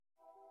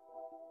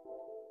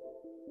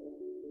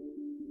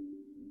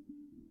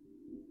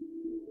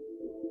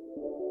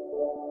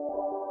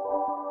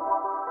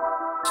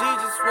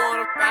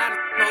Everybody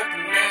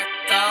smoking that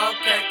dog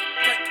cake.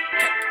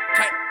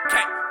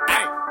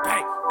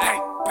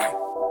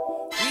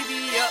 We be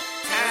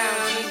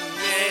uptown eating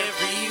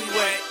every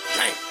way.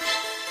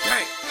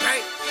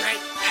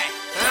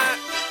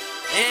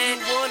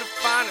 And you wanna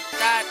find a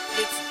thought,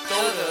 bitch, go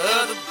the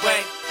other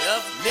way.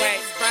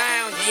 Niggas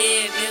round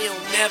here, they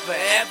don't never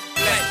ever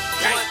play.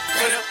 1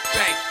 for the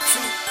bank,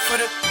 2 for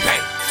the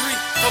bank, 3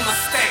 for my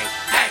stank.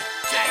 Hey,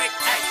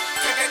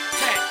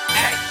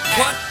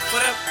 1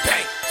 for the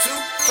bank, 2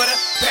 for the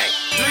bank,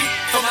 3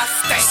 for my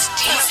stank.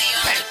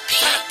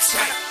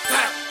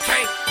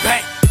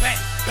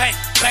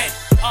 Bang.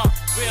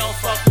 We don't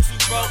fuck with you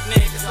broke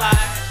niggas like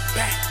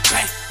bang.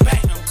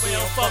 We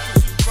don't fuck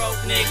with you broke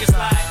niggas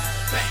like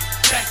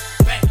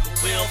bang.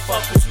 We don't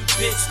fuck with you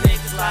bitch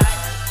niggas like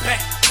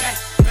bang.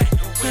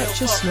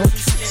 Purchase your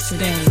tracks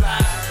today.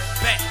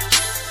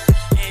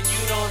 And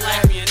you don't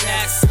like me and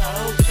that's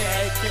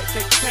okay.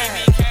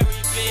 Baby, carry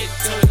big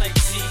toys like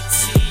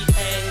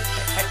GTA.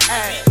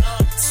 We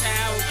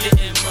uptown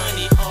getting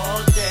money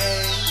all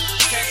day.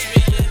 Catch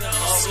me in the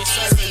hallway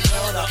serving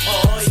all the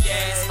oh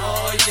yes.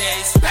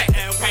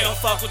 And we don't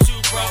fuck with you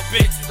broke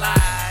bitches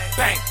like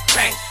bang.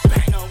 And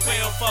we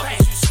don't fuck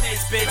with you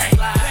snitch bitches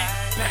like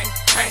bang.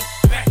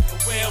 And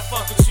we don't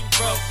fuck with you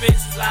broke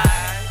bitches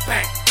like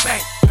bang.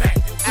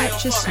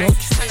 Purchase your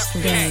tracks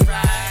today.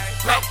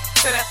 Broke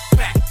to the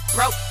back,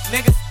 broke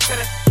niggas to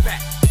the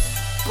back.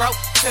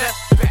 Broke to the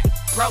back,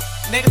 broke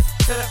niggas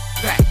to the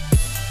back.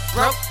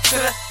 Broke to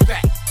the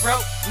back,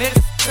 broke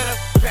niggas to the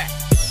back.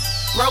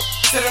 Broke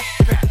to the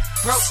back,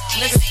 broke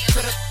niggas to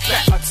the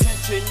back.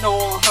 Attention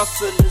all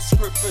hustlers,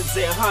 scrippers,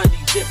 and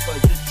honey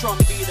dippers. This Trump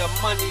be the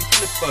money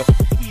flipper.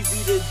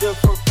 Easy to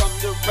differ from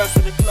the rest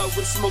of the club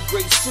with smoke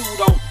gray suit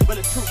on.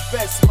 Bulletproof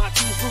vest, my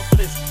team's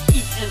ruthless.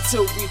 Eat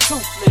until we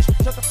toothless.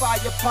 Shut the fire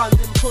upon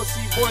them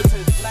pussy boys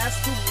and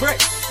blast the brick.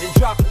 And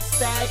drop a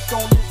stack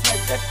on his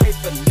head. That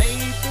paper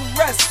laid the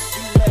rest.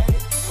 You let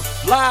it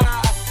fly.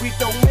 We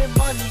throwing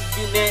money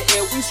in the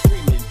air. We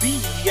screaming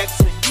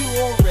BX and you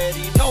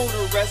already know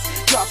the rest.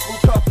 Drop a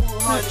couple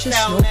hundred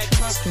down that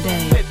custom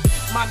whip.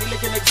 Mommy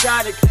looking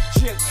exotic.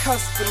 She a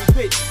custom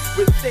bitch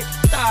with thick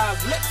thighs,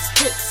 lips,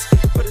 hits.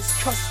 But it's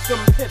custom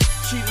hip.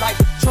 She like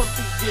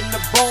Trumpy in the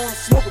bone,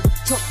 smoke 'em.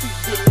 Trumpy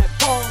in that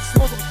bone,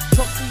 smoke 'em.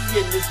 Trumpy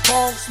in this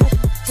bone, smoke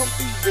 'em.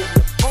 Trumpy in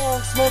the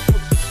bone, smoke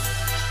 'em.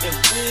 And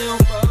we'll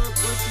fuck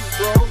with you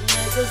broke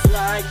niggas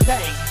like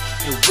bang.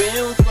 And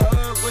we'll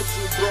fuck with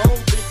you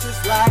broke bitches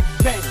like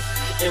bang.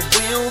 And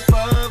we'll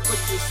fuck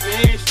with you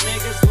snitch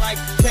niggas like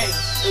bang.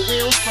 And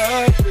we'll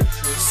fuck with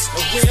you.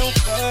 And we'll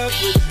fuck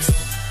with you.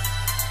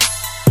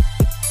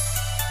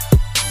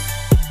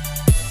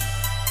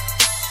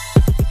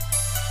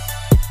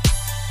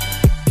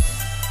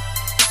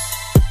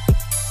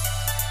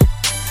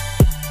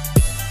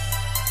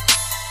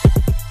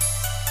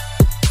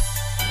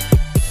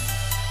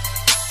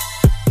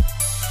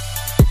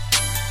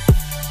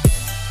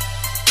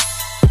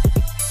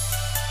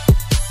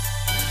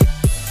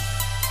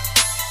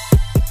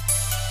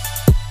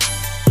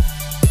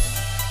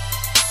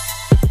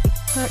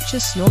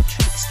 Purchase your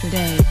tracks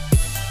today.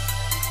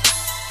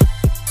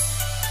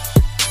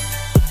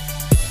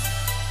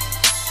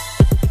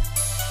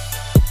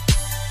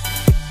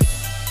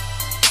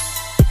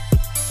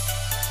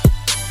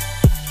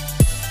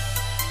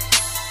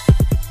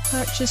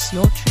 Purchase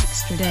your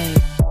tracks today.